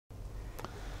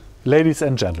Ladies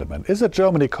and gentlemen, is the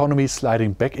German economy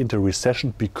sliding back into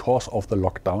recession because of the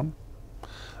lockdown?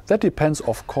 That depends,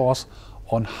 of course,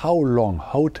 on how long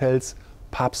hotels,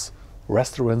 pubs,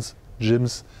 restaurants,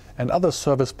 gyms and other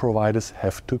service providers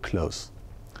have to close.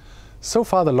 So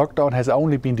far the lockdown has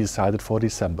only been decided for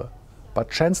December, but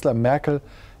Chancellor Merkel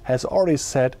has already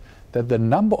said that the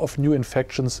number of new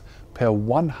infections per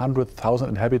 100,000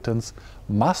 inhabitants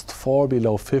must fall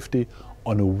below 50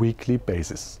 on a weekly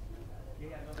basis.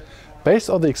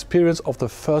 Based on the experience of the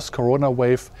first corona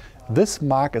wave, this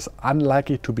mark is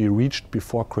unlikely to be reached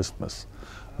before Christmas.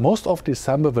 Most of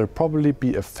December will probably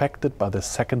be affected by the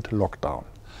second lockdown.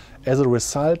 As a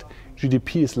result,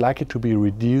 GDP is likely to be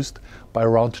reduced by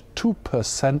around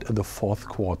 2% in the fourth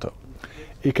quarter.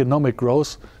 Economic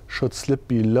growth should slip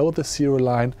below the zero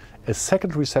line. A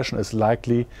second recession is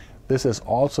likely. This is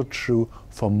also true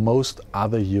for most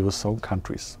other Eurozone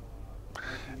countries.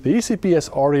 The ECB has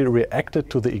already reacted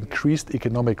to the increased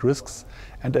economic risks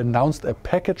and announced a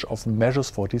package of measures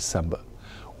for December.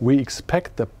 We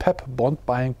expect the PEPP bond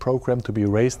buying program to be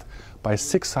raised by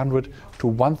 600 to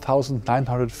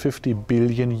 1,950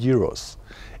 billion euros.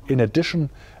 In addition,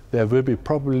 there will be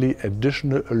probably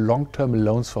additional long-term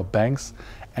loans for banks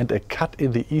and a cut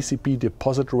in the ECB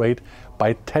deposit rate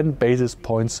by 10 basis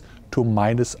points to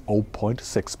minus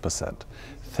 0.6%.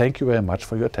 Thank you very much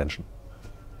for your attention.